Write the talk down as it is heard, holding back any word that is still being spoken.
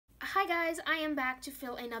Hi guys, I am back to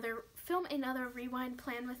film another rewind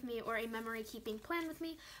plan with me, or a memory keeping plan with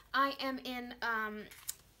me. I am in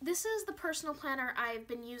this is the personal planner I've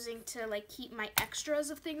been using to like keep my extras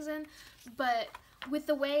of things in, but with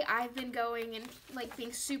the way I've been going and like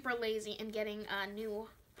being super lazy and getting a new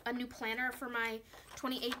planner for my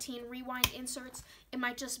 2018 rewind inserts, it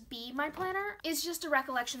might just be my planner. It's just a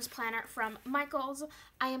recollections planner from Michaels.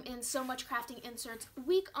 I am in So Much Crafting Inserts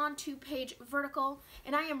week on 2-page vertical,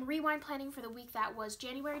 and I am rewind planning for the week that was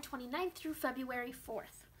January 29th through February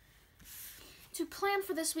 4th. To plan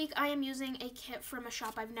for this week, I am using a kit from a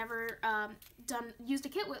shop I've never used a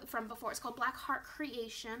kit from before. It's called Black Heart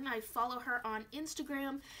Creation. I follow her on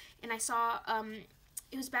Instagram, and I saw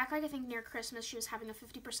it was back, like, I think near Christmas, she was having a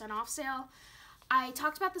 50% off sale. I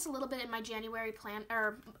talked about this a little bit in my January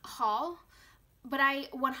haul, but I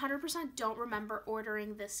 100% don't remember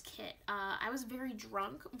ordering this kit. I was very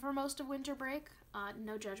drunk for most of winter break,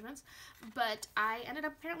 no judgments, but I ended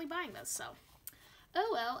up apparently buying this, so. Oh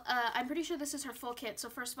well, I'm pretty sure this is her full kit. So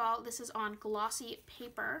first of all, this is on glossy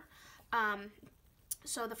paper.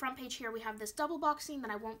 So the front page here, we have this double boxing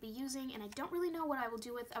that I won't be using, and I don't really know what I will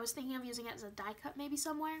do with. I was thinking of using it as a die cut maybe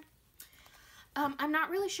somewhere. I'm not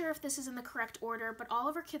really sure if this is in the correct order, but all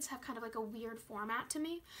of her kits have kind of like a weird format to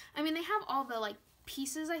me. I mean, they have all the like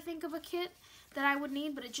pieces, I think, of a kit that I would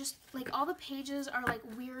need, but it just, like, all the pages are like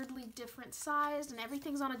weirdly different sized, and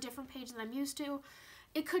everything's on a different page than I'm used to.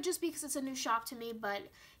 It could just be because it's a new shop to me, but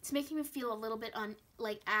it's making me feel a little bit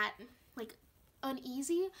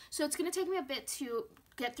uneasy. So it's going to take me a bit to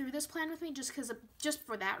get through this plan with me, just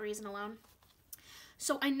for that reason alone.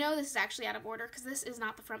 So I know this is actually out of order because this is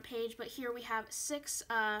not the front page, but here we have 6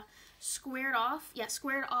 squared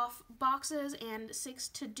off boxes and 6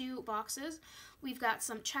 to-do boxes. We've got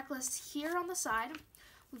some checklists here on the side.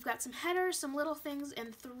 We've got some headers, some little things,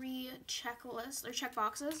 and 3 checklists or check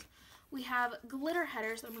boxes. We have glitter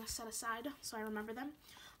headers that I'm going to set aside so I remember them.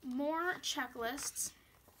 More checklists,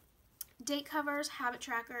 date covers, habit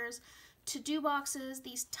trackers, to-do boxes,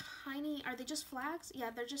 these tiny, are they just flags? Yeah,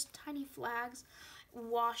 they're just tiny flags,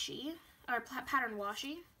 washi, or pattern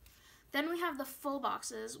washi. Then we have the full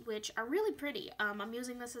boxes, which are really pretty. I'm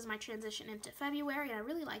using this as my transition into February, and I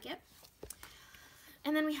really like it.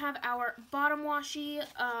 And then we have our bottom washi,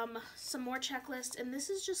 some more checklists, and this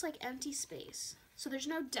is just like empty space. So there's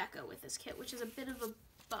no deco with this kit, which is a bit of a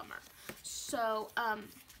bummer. So I'm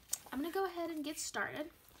going to go ahead and get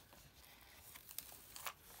started.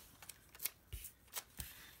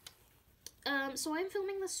 So I'm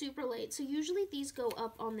filming this super late. So usually these go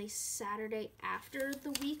up on the Saturday after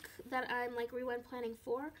the week that I'm like rewind planning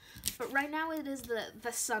for. But right now it is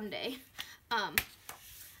the Sunday.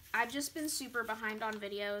 I've just been super behind on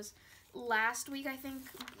videos. Last week, I think,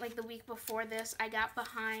 like the week before this, I got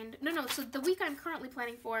behind. So the week I'm currently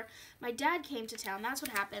planning for, my dad came to town. That's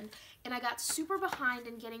what happened. And I got super behind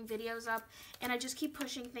in getting videos up, and I just keep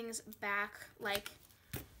pushing things back. Like,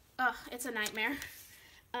 it's a nightmare.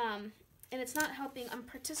 And it's not helping. I'm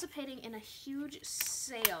participating in a huge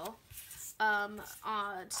sale on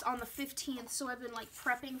the 15th, so I've been, like,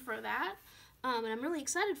 prepping for that. And I'm really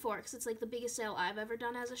excited for it because it's, like, the biggest sale I've ever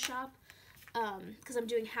done as a shop. Because I'm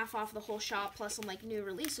doing half off the whole shop plus some like new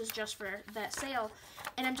releases just for that sale,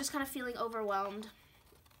 and I'm just kind of feeling overwhelmed.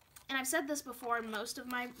 And I've said this before in most of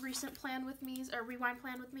my recent plan with me's or rewind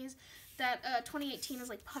plan with me's that 2018 is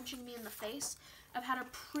like punching me in the face. I've had a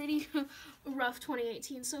pretty rough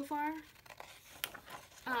 2018 so far.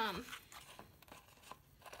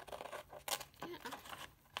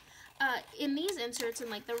 In these inserts and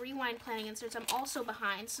like the rewind planning inserts, I'm also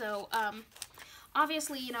behind. So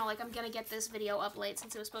obviously, you know, like, I'm going to get this video up late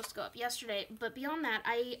since it was supposed to go up yesterday, but beyond that,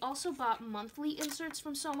 I also bought monthly inserts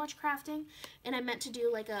from So Much Crafting, and I meant to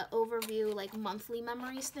do, like, a overview, like, monthly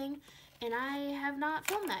memories thing, and I have not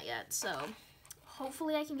filmed that yet, so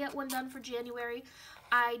hopefully I can get one done for January.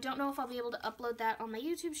 I don't know if I'll be able to upload that on my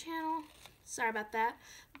YouTube channel. Sorry about that,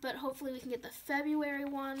 but hopefully we can get the February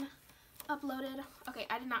one uploaded. Okay,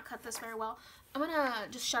 I did not cut this very well. I'm going to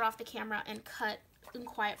just shut off the camera and cut and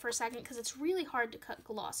quiet for a second because it's really hard to cut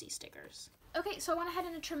glossy stickers. Okay, so I went ahead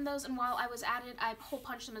and trimmed those, and while I was at it, I hole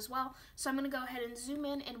punched them as well. So I'm going to go ahead and zoom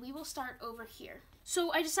in, and we will start over here.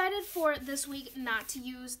 So I decided for this week not to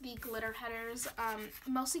use the glitter headers,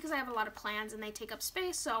 mostly because I have a lot of plans and they take up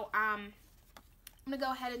space. So I'm going to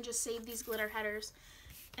go ahead and just save these glitter headers,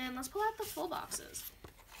 and let's pull out the full boxes.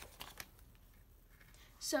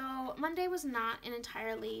 So Monday was not an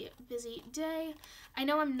entirely busy day. I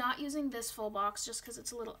know I'm not using this full box just because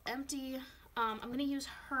it's a little empty. I'm going to use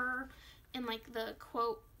her in like the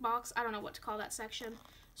quote box. I don't know what to call that section.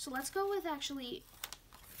 So let's go with actually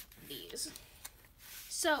these.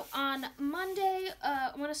 So on Monday,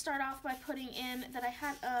 I'm going to start off by putting in that I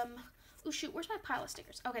had, oh shoot, where's my pile of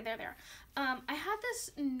stickers? Okay, there they are. I had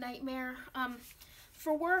this nightmare.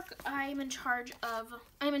 For work, I'm in charge of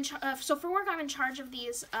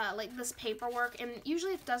these, like this paperwork, and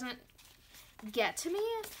usually it doesn't get to me,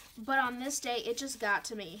 but on this day, it just got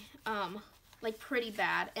to me, like pretty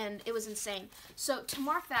bad, and it was insane. So to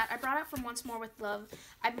mark that, I brought out from Once More with Love.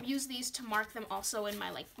 I've used these to mark them also in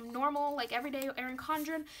my, like, normal, like, everyday Erin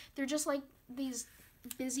Condren. They're just, like, these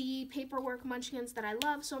busy paperwork munchkins that I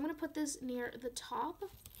love, so I'm going to put this near the top,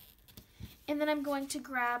 and then I'm going to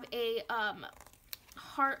grab a,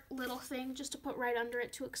 heart little thing just to put right under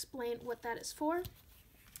it to explain what that is for.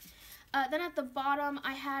 Then at the bottom,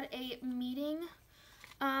 I had a meeting,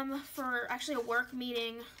 actually a work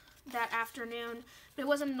meeting that afternoon, but it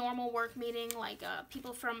wasn't a normal work meeting, like,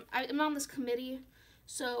 people from, I'm on this committee,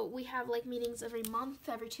 so we have, like, meetings every month,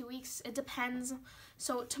 every 2 weeks, it depends.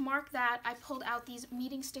 So to mark that, I pulled out these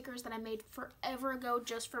meeting stickers that I made forever ago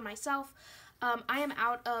just for myself. I am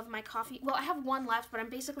out of my coffee, well, I have one left, but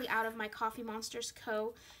I'm basically out of my Coffee Monsters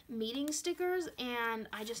Co. meeting stickers, and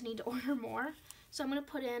I just need to order more. So I'm going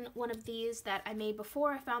to put in one of these that I made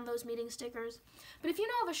before I found those meeting stickers. But if you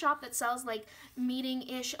know of a shop that sells, like,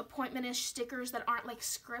 meeting-ish, appointment-ish stickers that aren't, like,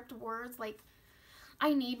 script words, like,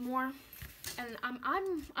 I need more. And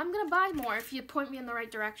I'm going to buy more if you point me in the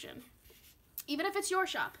right direction. Even if it's your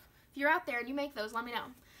shop. If you're out there and you make those, let me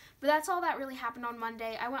know. But that's all that really happened on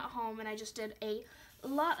Monday. I went home and I just did a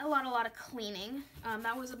lot of cleaning.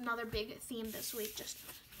 That was another big theme this week, just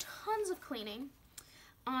tons of cleaning.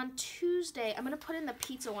 On Tuesday, I'm going to put in the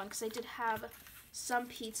pizza one because I did have some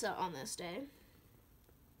pizza on this day.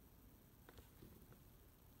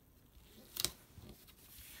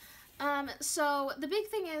 So the big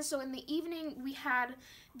thing is, so in the evening we had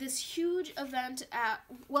this huge event at,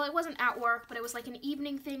 well, it wasn't at work, but it was like an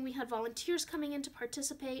evening thing. We had volunteers coming in to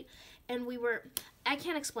participate, and we were, I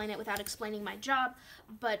can't explain it without explaining my job,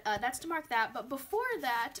 but that's to mark that. But before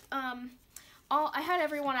that, I had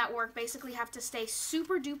everyone at work basically have to stay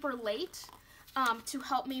super duper late to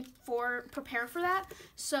help me prepare for that.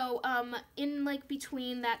 So in like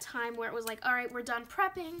between that time where it was like, all right, we're done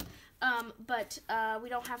prepping, but we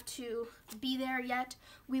don't have to be there yet,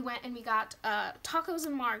 we went and we got tacos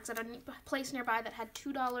and margs at a place nearby that had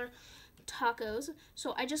 $2 tacos.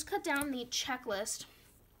 So I just cut down the checklist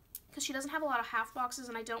because she doesn't have a lot of half boxes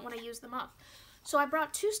and I don't want to use them up. So I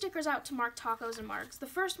brought 2 stickers out to mark tacos and margs. The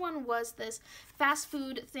first one was this fast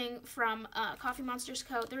food thing from Coffee Monsters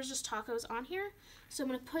Co. There's just tacos on here, so I'm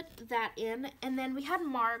going to put that in. And then we had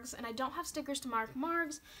margs, and I don't have stickers to mark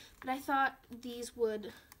margs, but I thought these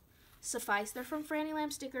would suffice. They're from Franny Lamb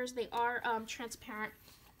Stickers. They are transparent.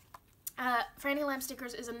 Franny Lamb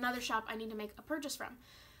Stickers is another shop I need to make a purchase from.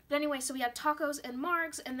 But anyway, so we had tacos and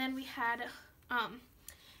margs, and then we had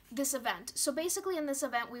this event. So basically in this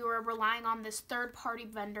event we were relying on this third-party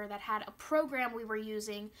vendor that had a program we were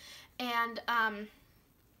using, and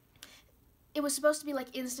it was supposed to be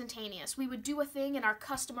like instantaneous. We would do a thing and our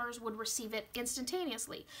customers would receive it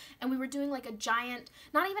instantaneously. And we were doing like a giant,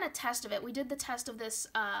 not even a test of it. We did the test of this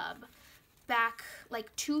back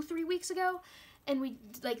like 2-3 weeks ago, and we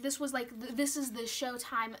like this was like this is the show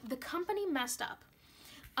time. The company messed up.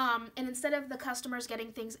 And instead of the customers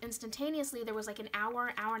getting things instantaneously, there was like an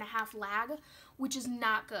hour and a half lag, which is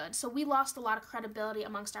not good. So we lost a lot of credibility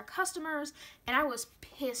amongst our customers, and I was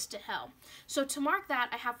pissed to hell. So to mark that,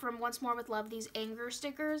 I have from Once More with Love these anger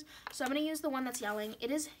stickers. So I'm going to use the one that's yelling. It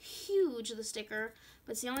is huge, the sticker,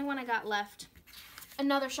 but it's the only one I got left.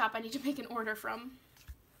 Another shop I need to make an order from.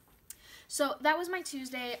 So that was my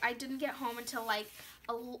Tuesday. I didn't get home until like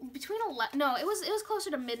between 11, no, it was closer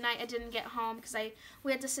to midnight. I didn't get home because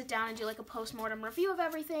we had to sit down and do like a post-mortem review of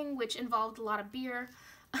everything, which involved a lot of beer.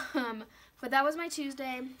 But that was my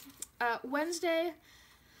Tuesday. Wednesday,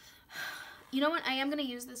 you know what? I am going to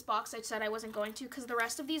use this box I said I wasn't going to because the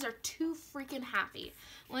rest of these are too freaking happy.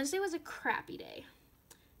 Wednesday was a crappy day.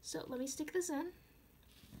 So let me stick this in.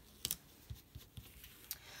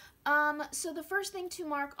 So the first thing to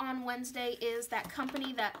mark on Wednesday is that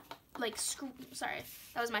company that, like, sorry,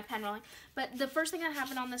 that was my pen rolling. But the first thing that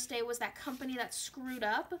happened on this day was that company that screwed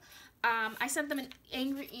up. I sent them an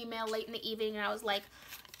angry email late in the evening, and I was like,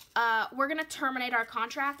 we're going to terminate our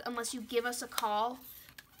contract unless you give us a call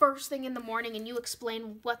first thing in the morning and you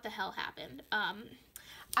explain what the hell happened.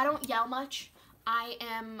 I don't yell much. I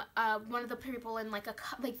am one of the people in, like,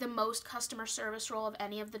 the most customer service role of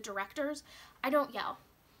any of the directors. I don't yell.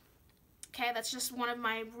 Okay, that's just one of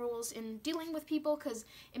my rules in dealing with people because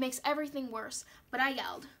it makes everything worse. But I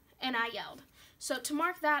yelled, and I yelled. So to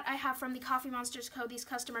mark that, I have from the Coffee Monsters Co. these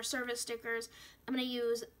customer service stickers. I'm going to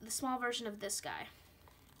use the small version of this guy.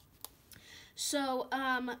 So,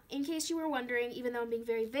 in case you were wondering, even though I'm being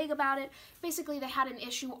very vague about it, basically they had an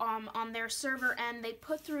issue on their server, and they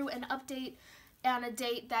put through an update on a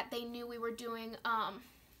date that they knew we were doing,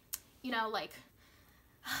 you know, like,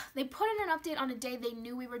 they put in an update on a day they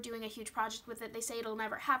knew we were doing a huge project with it. They say it'll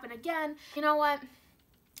never happen again. You know what?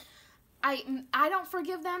 I don't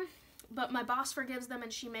forgive them, but my boss forgives them,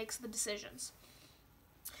 and she makes the decisions.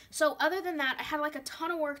 So other than that, I had like a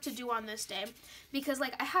ton of work to do on this day because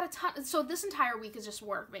like I had a ton, so this entire week is just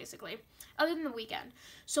work basically, other than the weekend.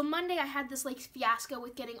 So Monday I had this like fiasco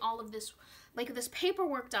with getting all of this, like this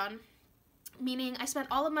paperwork done, meaning I spent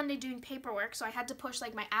all of Monday doing paperwork, so I had to push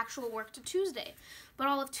like my actual work to Tuesday. But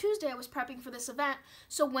all of Tuesday I was prepping for this event,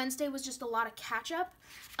 so Wednesday was just a lot of catch up,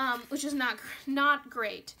 which is not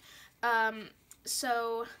great.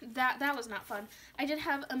 So that was not fun. I did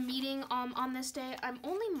have a meeting on this day. I'm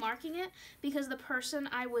only marking it because the person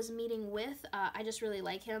I was meeting with, I just really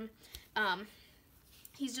like him.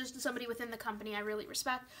 He's just somebody within the company I really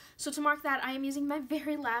respect. So to mark that, I am using my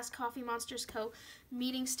very last Coffee Monsters Co.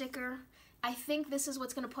 meeting sticker. I think this is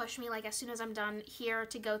what's going to push me, like, as soon as I'm done here,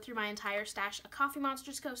 to go through my entire stash of Coffee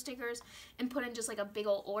Monsters Co. stickers and put in just, like, a big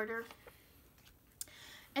ol' order.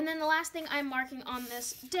 And then the last thing I'm marking on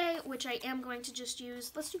this day, which I am going to just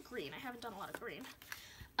use, let's do green, I haven't done a lot of green,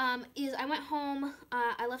 is I went home,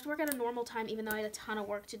 I left work at a normal time even though I had a ton of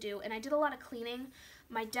work to do, and I did a lot of cleaning.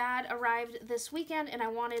 My dad arrived this weekend and I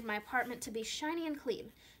wanted my apartment to be shiny and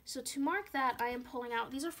clean. So to mark that, I am pulling out,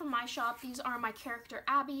 these are from my shop, these are my character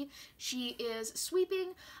Abby. She is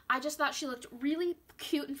sweeping. I just thought she looked really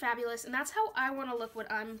cute and fabulous, and that's how I want to look when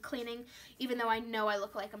I'm cleaning, even though I know I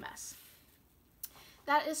look like a mess.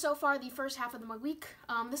 That is so far the first half of my week.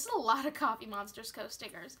 This is a lot of Coffee Monsters Co.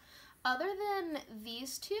 stickers. Other than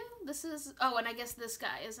these two, this is, oh, and I guess this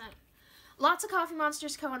guy isn't. Lots of Coffee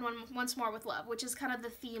Monsters Co. and Once More with Love, which is kind of the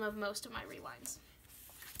theme of most of my rewinds.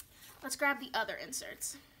 Let's grab the other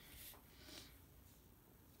inserts.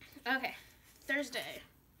 Okay, Thursday.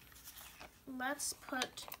 Let's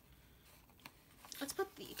put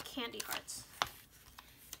the candy hearts.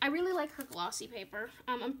 I really like her glossy paper.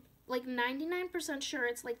 I'm like 99% sure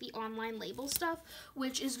it's like the online label stuff,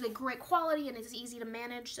 which is like great quality and it's easy to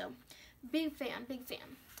manage, so big fan, big fan.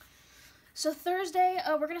 So Thursday,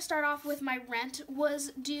 we're going to start off with my rent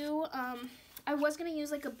was due. I was going to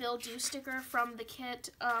use like a bill due sticker from the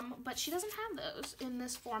kit, but she doesn't have those in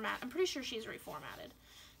this format. I'm pretty sure she's reformatted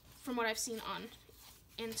from what I've seen on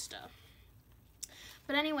Insta.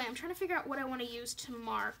 But anyway, I'm trying to figure out what I want to use to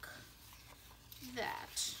mark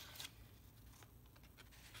that.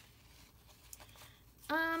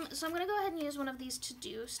 So I'm going to go ahead and use one of these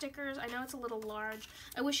to-do stickers. I know it's a little large.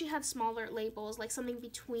 I wish you had smaller labels, like something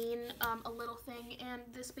between a little thing and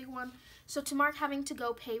this big one. So to mark having to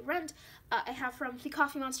go pay rent, I have from the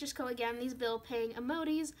Coffee Monsters Co. again, these bill paying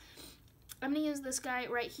emojis. I'm going to use this guy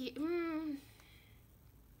right here.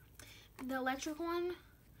 The electric one.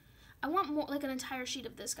 I want more, like an entire sheet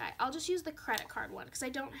of this guy. I'll just use the credit card one because I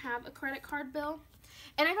don't have a credit card bill.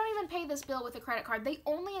 And I don't even pay this bill with a credit card. They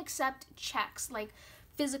only accept checks, like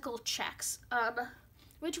physical checks,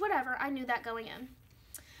 which whatever, I knew that going in.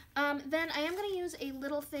 Then I am going to use a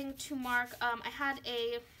little thing to mark, I had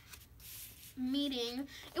a meeting.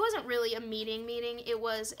 It wasn't really a meeting, it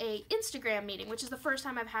was a Instagram meeting, which is the first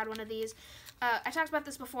time I've had one of these. I talked about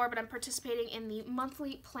this before, but I'm participating in the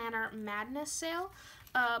monthly Planner Madness sale,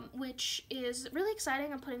 which is really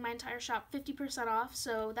exciting. I'm putting my entire shop 50% off,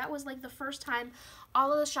 so that was like the first time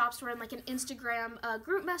all of the shops were in like an Instagram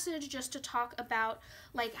group message just to talk about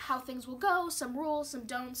like how things will go, some rules, some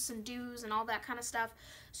don'ts, some do's, and all that kind of stuff.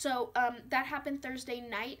 So that happened Thursday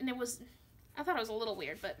night, and I thought it was a little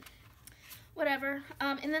weird, but whatever.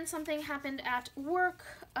 And then something happened at work.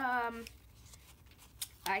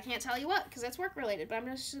 I can't tell you what, because that's work related, but I'm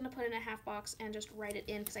just going to put in a half box and just write it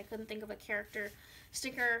in because I couldn't think of a character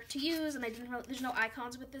sticker to use, and there's no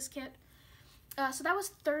icons with this kit. So that was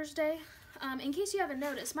Thursday. In case you haven't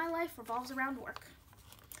noticed, my life revolves around work.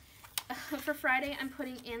 For Friday, I'm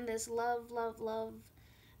putting in this love, love, love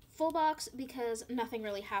full box because nothing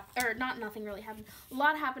really happened, or not nothing really happened. A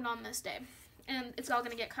lot happened on this day, and it's all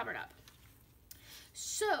going to get covered up.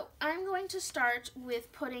 So I'm going to start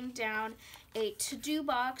with putting down a to-do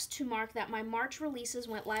box to mark that my March releases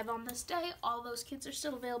went live on this day. All those kits are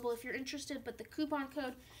still available if you're interested, but the coupon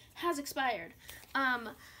code has expired.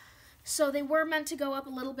 So they were meant to go up a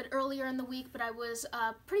little bit earlier in the week, but I was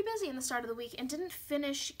pretty busy in the start of the week and didn't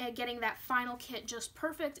finish getting that final kit just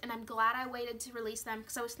perfect, and I'm glad I waited to release them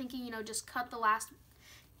because I was thinking, you know, just cut the last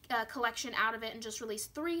collection out of it and just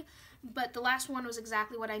released 3, but the last one was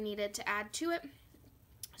exactly what I needed to add to it.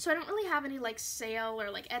 So I don't really have any like sale or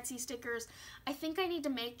like Etsy stickers. I think I need to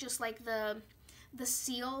make just like the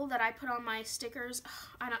seal that I put on my stickers.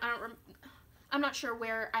 I'm not sure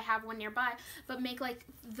where I have one nearby, but make like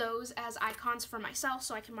those as icons for myself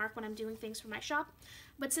so I can mark when I'm doing things for my shop.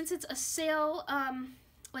 But since it's a sale,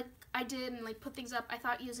 like I did and like put things up, I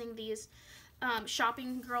thought using these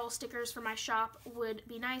shopping girl stickers for my shop would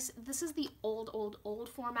be nice. This is the old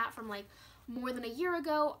format from like more than a year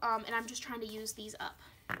ago, and I'm just trying to use these up.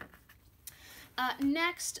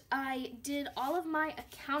 Next, I did all of my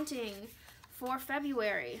accounting for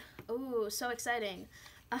February. Oh, so exciting.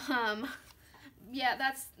 Yeah,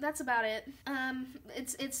 that's about it.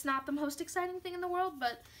 It's not the most exciting thing in the world,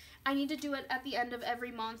 but I need to do it at the end of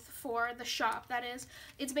every month for the shop, that is.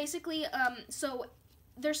 It's basically, so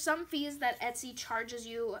there's some fees that Etsy charges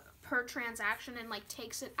you per transaction and like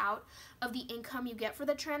takes it out of the income you get for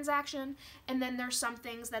the transaction, and then there's some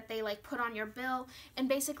things that they like put on your bill, and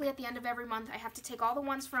basically at the end of every month I have to take all the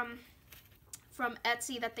ones from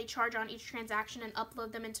Etsy that they charge on each transaction and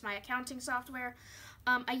upload them into my accounting software.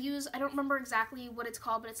 I don't remember exactly what it's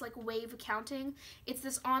called, but it's like Wave Accounting. It's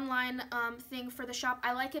this online thing for the shop.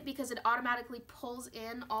 I like it because it automatically pulls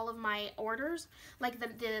in all of my orders, like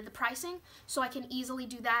the pricing, so I can easily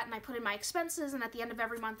do that, and I put in my expenses, and at the end of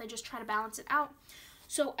every month I just try to balance it out.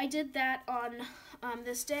 So I did that on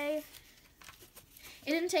this day. It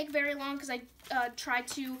didn't take very long because I tried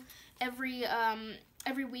to every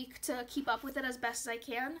week to keep up with it as best as I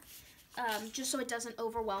can. Just so it doesn't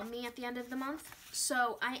overwhelm me at the end of the month.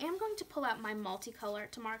 So I am going to pull out my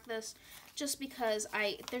multicolor to mark this, just because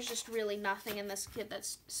there's just really nothing in this kit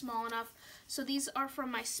that's small enough. So these are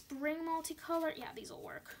from my spring multicolor. Yeah, these will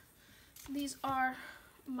work. These are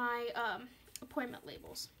my appointment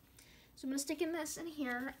labels. So I'm going to stick in this in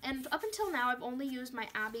here, and up until now I've only used my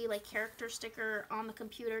Abby like character sticker on the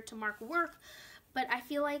computer to mark work. But I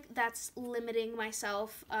feel like that's limiting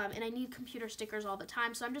myself, and I need computer stickers all the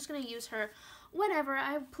time, so I'm just going to use her whenever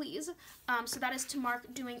I please. So that is to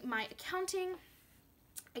mark doing my accounting.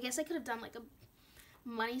 I guess I could have done like a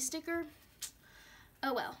money sticker.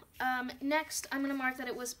 Oh well. Next, I'm going to mark that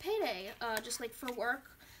it was payday, just like for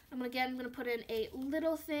work. I'm going to put in a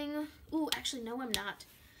little thing. Ooh, actually, no, I'm not.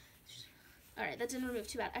 Alright, that didn't remove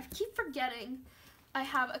too bad. I keep forgetting I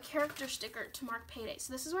have a character sticker to mark payday.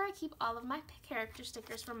 So this is where I keep all of my character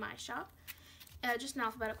stickers from my shop, just in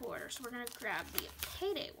alphabetical order. So we're going to grab the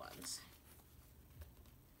payday ones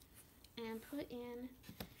and put in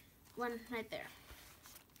one right there.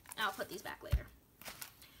 I'll put these back later.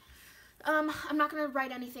 I'm not going to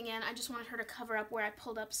write anything in. I just wanted her to cover up where I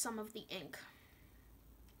pulled up some of the ink.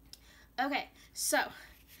 Okay, so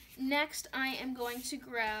next I am going to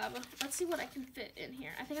grab, let's see what I can fit in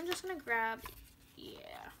here. I think I'm just going to grab,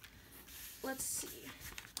 yeah, let's see.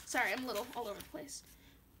 Sorry, I'm a little all over the place.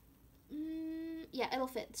 Yeah, it'll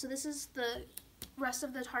fit. So this is the rest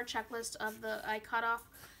of the hard checklist of I cut off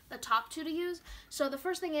the top 2 to use. So the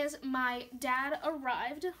first thing is my dad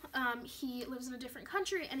arrived. He lives in a different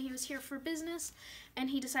country and he was here for business, and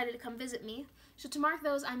he decided to come visit me. So to mark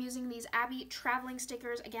those, I'm using these Abby traveling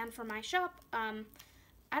stickers again for my shop.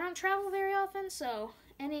 I don't travel very often, so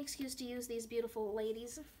any excuse to use these beautiful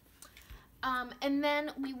ladies. And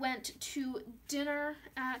then we went to dinner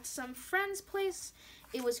at some friend's place.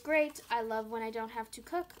 It was great. I love when I don't have to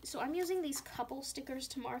cook. So I'm using these couple stickers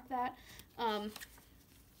to mark that,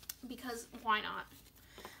 because why not?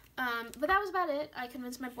 But that was about it. I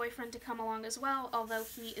convinced my boyfriend to come along as well, although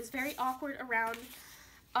he is very awkward around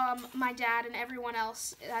my dad and everyone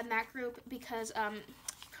else in that group because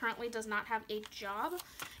he currently does not have a job.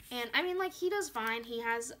 And I mean, like, he does fine. He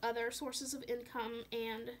has other sources of income,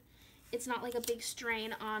 and it's not like a big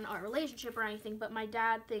strain on our relationship or anything, but my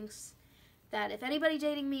dad thinks that if anybody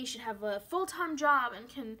dating me should have a full-time job and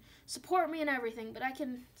can support me and everything, but I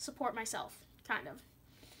can support myself, kind of.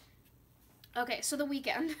 Okay, so the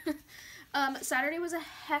weekend. Saturday was a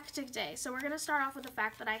hectic day, so we're going to start off with the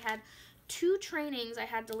fact that I had 2 trainings I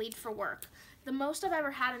had to lead for work. The most I've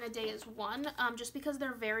ever had in a day is 1, just because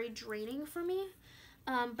they're very draining for me,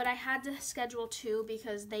 but I had to schedule 2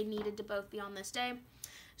 because they needed to both be on this day.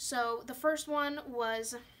 So the first one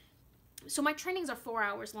was, so my trainings are 4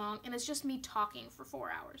 hours long, and it's just me talking for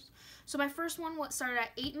 4 hours. So my first one started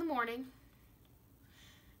at 8 in the morning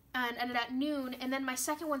and ended at noon, and then my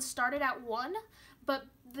second one started at 1, but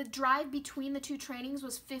the drive between the 2 trainings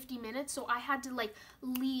was 50 minutes, so I had to, like,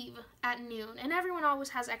 leave at noon. And everyone always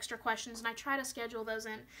has extra questions, and I try to schedule those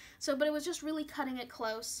in. So, but it was just really cutting it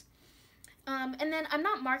close. And then I'm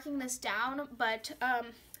not marking this down, but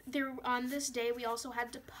on this day, we also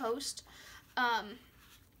had to post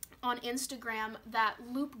on Instagram that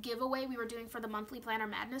loop giveaway we were doing for the monthly Planner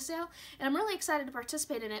Madness sale, and I'm really excited to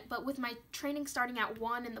participate in it, but with my training starting at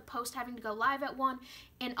 1 and the post having to go live at 1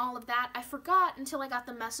 and all of that, I forgot until I got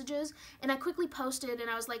the messages, and I quickly posted, and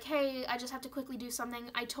I was like, hey, I just have to quickly do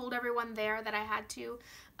something. I told everyone there that I had to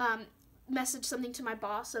message something to my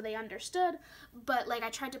boss so they understood, but like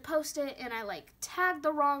I tried to post it, and I like tagged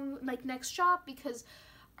the wrong like next shop because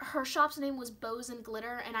her shop's name was Bows and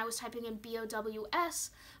Glitter, and I was typing in BOWS,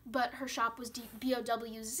 but her shop was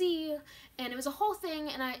BOWZ, and it was a whole thing,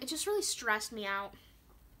 and it just really stressed me out.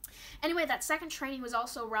 Anyway, that second training was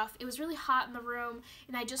also rough. It was really hot in the room,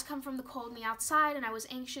 and I just come from the cold in the outside, and I was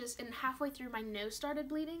anxious, and halfway through my nose started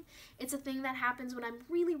bleeding. It's a thing that happens when I'm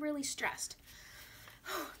really, really stressed.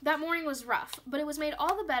 That morning was rough, but it was made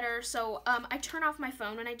all the better, so I turn off my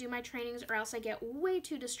phone when I do my trainings, or else I get way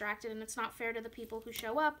too distracted, and it's not fair to the people who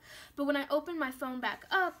show up. But when I open my phone back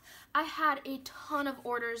up, I had a ton of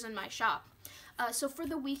orders in my shop. So for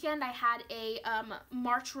the weekend, I had a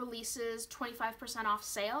March releases 25% off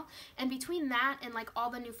sale, and between that and like all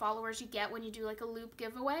the new followers you get when you do like a loop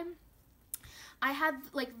giveaway, I had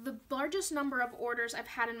like the largest number of orders I've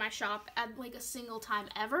had in my shop at like a single time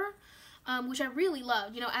ever. Which I really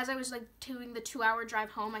loved. You know, as I was like doing the 2-hour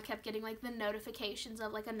drive home, I kept getting like the notifications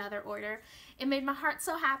of like another order. It made my heart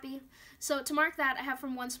so happy. So to mark that, I have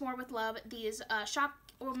from Once More with Love these shop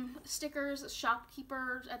stickers,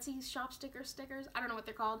 shopkeeper, Etsy shop stickers. I don't know what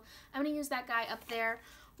they're called. I'm gonna use that guy up there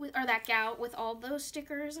with, or that gal with all those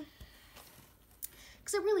stickers,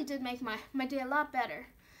 because it really did make my day a lot better.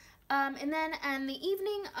 And then in the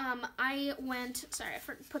evening, I went. Sorry,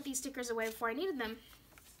 I put these stickers away before I needed them.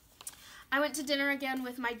 I went to dinner again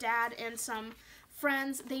with my dad and some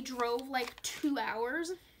friends. They drove like 2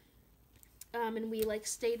 hours, and we like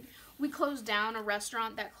we closed down a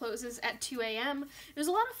restaurant that closes at 2 a.m. It was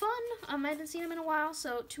a lot of fun. I hadn't seen them in a while,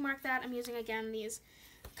 so to mark that, I'm using again these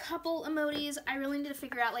couple emojis. I really need to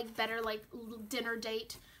figure out like better like dinner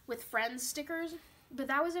date with friends stickers, but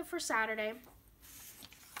that was it for Saturday.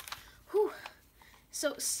 Whew.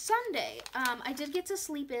 So Sunday, I did get to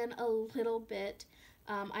sleep in a little bit.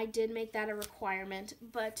 I did make that a requirement,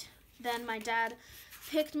 but then my dad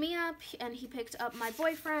picked me up, and he picked up my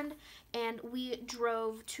boyfriend, and we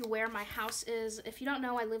drove to where my house is. If you don't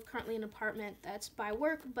know, I live currently in an apartment that's by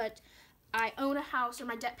work, but I own a house, or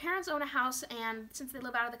my parents own a house, and since they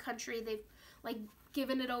live out of the country, they've like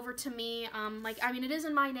given it over to me. I mean, it is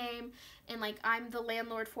in my name, and like I'm the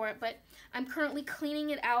landlord for it, but I'm currently cleaning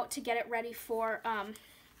it out to get it ready for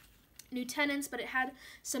new tenants, but it had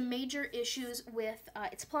some major issues with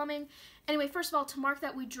its plumbing. Anyway, first of all, to mark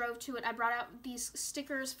that we drove to it, I brought out these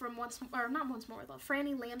stickers from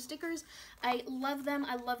Franny Lamb stickers. I love them.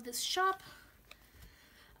 I love this shop.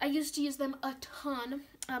 I used to use them a ton.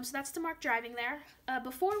 So that's to mark driving there.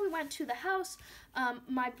 Before we went to the house,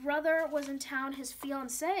 my brother was in town, his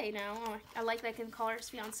fiancée now. Oh, I like that I can call her his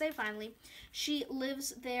fiancée finally. She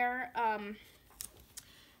lives there.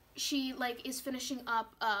 She like is finishing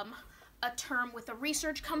up a term with a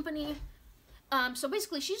research company. So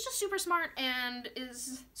basically, she's just super smart and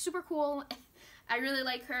is super cool. I really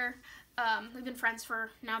like her. We've been friends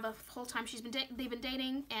for now the whole time they've been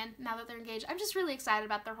dating, and now that they're engaged, I'm just really excited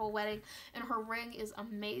about their whole wedding, and her ring is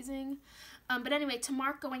amazing. But anyway, to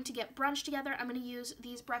mark going to get brunch together, I'm going to use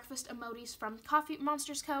these breakfast emojis from Coffee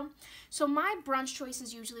Monsters Co. So my brunch choice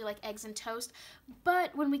is usually like eggs and toast,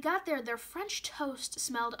 but when we got there, their French toast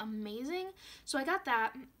smelled amazing, so I got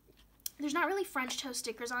that. There's not really French toast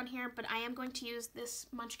stickers on here, but I am going to use this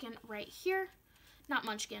munchkin right here. Not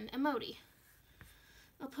munchkin, emoji.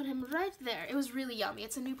 I'll put him right there. It was really yummy.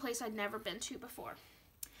 It's a new place I'd never been to before.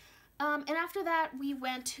 And after that, we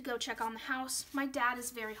went to go check on the house. My dad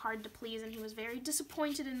is very hard to please, and he was very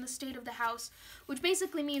disappointed in the state of the house, which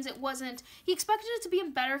basically means he expected it to be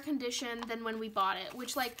in better condition than when we bought it,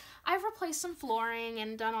 which, like, I've replaced some flooring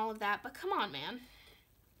and done all of that, but come on,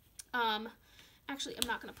 man. Actually, I'm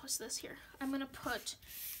not going to put this here. I'm going to put,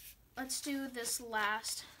 let's do this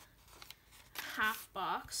last half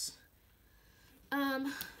box.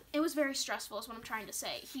 It was very stressful is what I'm trying to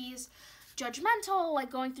say. He's judgmental,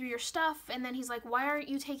 like going through your stuff, and then he's like, why aren't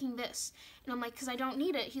you taking this? And I'm like, because I don't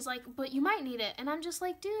need it. He's like, but you might need it. And I'm just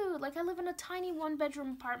like, dude, like I live in a tiny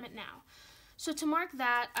 1-bedroom apartment now. So to mark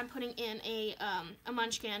that, I'm putting in a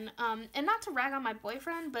munchkin, and not to rag on my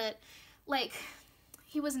boyfriend, but like,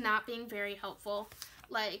 he was not being very helpful.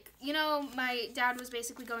 Like, you know, my dad was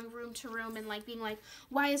basically going room to room and like being like,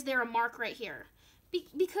 why is there a mark right here?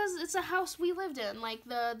 Because it's a house we lived in. Like,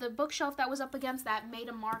 the bookshelf that was up against that made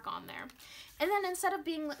a mark on there. And then instead of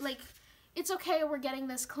being, like, it's okay, we're getting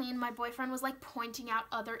this clean. My boyfriend was like pointing out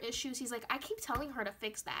other issues. He's like, I keep telling her to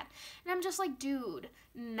fix that. And I'm just like, dude,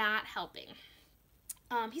 not helping.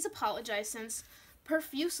 He's apologized since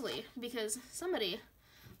profusely because somebody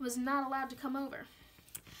was not allowed to come over.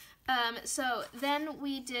 So then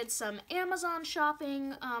we did some Amazon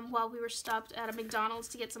shopping while we were stopped at a McDonald's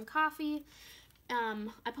to get some coffee.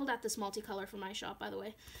 I pulled out this multicolor from my shop, by the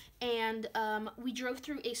way. And we drove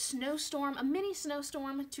through a snowstorm, a mini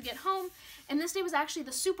snowstorm, to get home. And this day was actually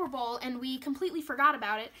the Super Bowl, and we completely forgot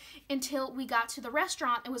about it until we got to the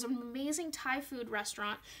restaurant. It was an amazing Thai food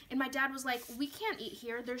restaurant. And my dad was like, we can't eat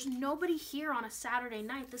here. There's nobody here on a Saturday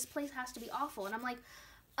night. This place has to be awful. And I'm like,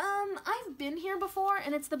 I've been here before,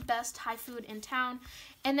 and it's the best Thai food in town.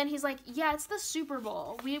 And then he's like, yeah, it's the Super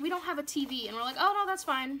Bowl. We don't have a TV. And we're like, oh, no, that's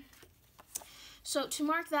fine. So to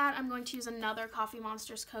mark that, I'm going to use another Coffee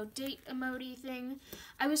Monsters code date emoji thing.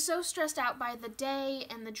 I was so stressed out by the day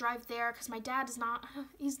and the drive there because my dad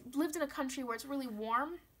he's lived in a country where it's really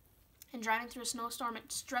warm, and driving through a snowstorm,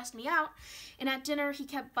 it stressed me out. And at dinner, he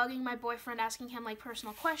kept bugging my boyfriend, asking him like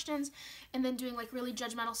personal questions, and then doing like really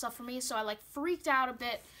judgmental stuff for me. So I like freaked out a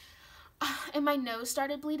bit. And my nose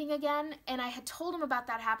started bleeding again, and I had told him about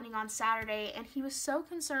that happening on Saturday, and he was so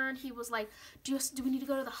concerned. He was like, do we need to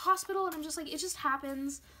go to the hospital? And I'm just like, it just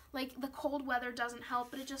happens. Like, the cold weather doesn't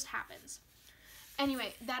help, but it just happens.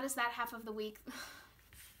 Anyway, that is that half of the week.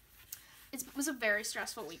 It was a very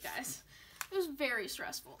stressful week, guys. It was very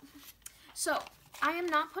stressful. So, I am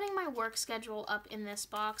not putting my work schedule up in this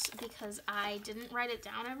box because I didn't write it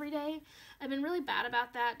down every day. I've been really bad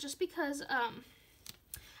about that just because,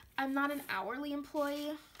 I'm not an hourly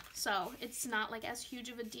employee, so it's not like as huge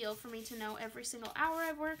of a deal for me to know every single hour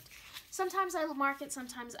I've worked. Sometimes I mark it,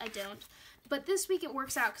 sometimes I don't. But this week it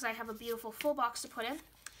works out because I have a beautiful full box to put in.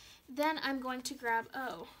 Then I'm going to grab,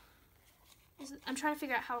 I'm trying to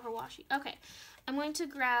figure out how her washi. Okay, I'm going to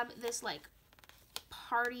grab this like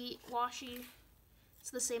party washi.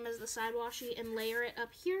 It's the same as the side washi, and layer it up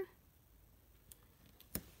here.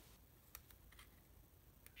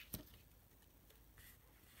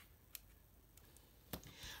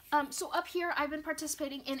 So up here, I've been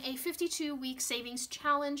participating in a 52-week savings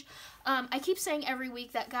challenge. I keep saying every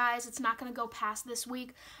week that, guys, it's not going to go past this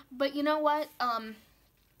week. But you know what?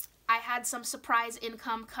 I had some surprise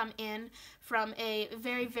income come in from a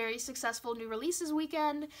very, very successful new releases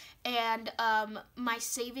weekend, and my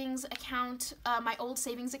savings account, my old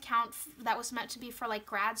savings account that was meant to be for like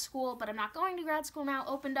grad school, but I'm not going to grad school now,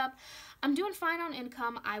 opened up. I'm doing fine on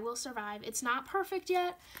income. I will survive. It's not perfect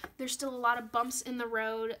yet. There's still a lot of bumps in the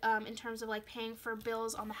road in terms of like paying for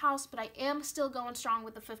bills on the house, but I am still going strong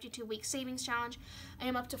with the 52-week savings challenge. I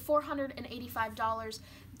am up to $485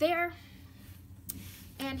 there.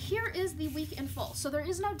 And here is the week in full. So there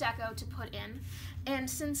is no deco to put in. And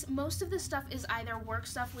since most of this stuff is either work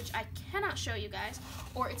stuff, which I cannot show you guys,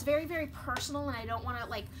 or it's very, very personal and I don't want to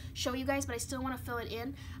like show you guys, but I still want to fill it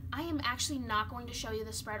in, I am actually not going to show you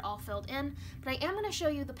the spread all filled in, but I am going to show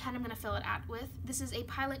you the pen I'm going to fill it out with. This is a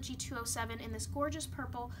Pilot G207 in this gorgeous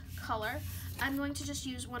purple color. I'm going to just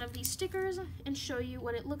use one of these stickers and show you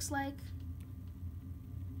what it looks like.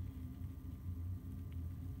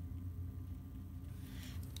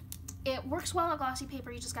 It works well on glossy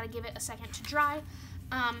paper, you just gotta give it a second to dry.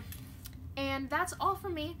 And that's all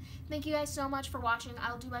from me. Thank you guys so much for watching.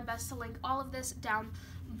 I'll do my best to link all of this down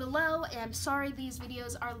below, and sorry these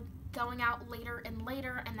videos are going out later and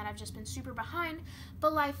later and that I've just been super behind,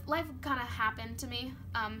 but life kind of happened to me.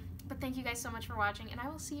 But thank you guys so much for watching, and I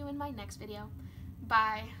will see you in my next video.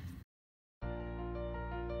 Bye.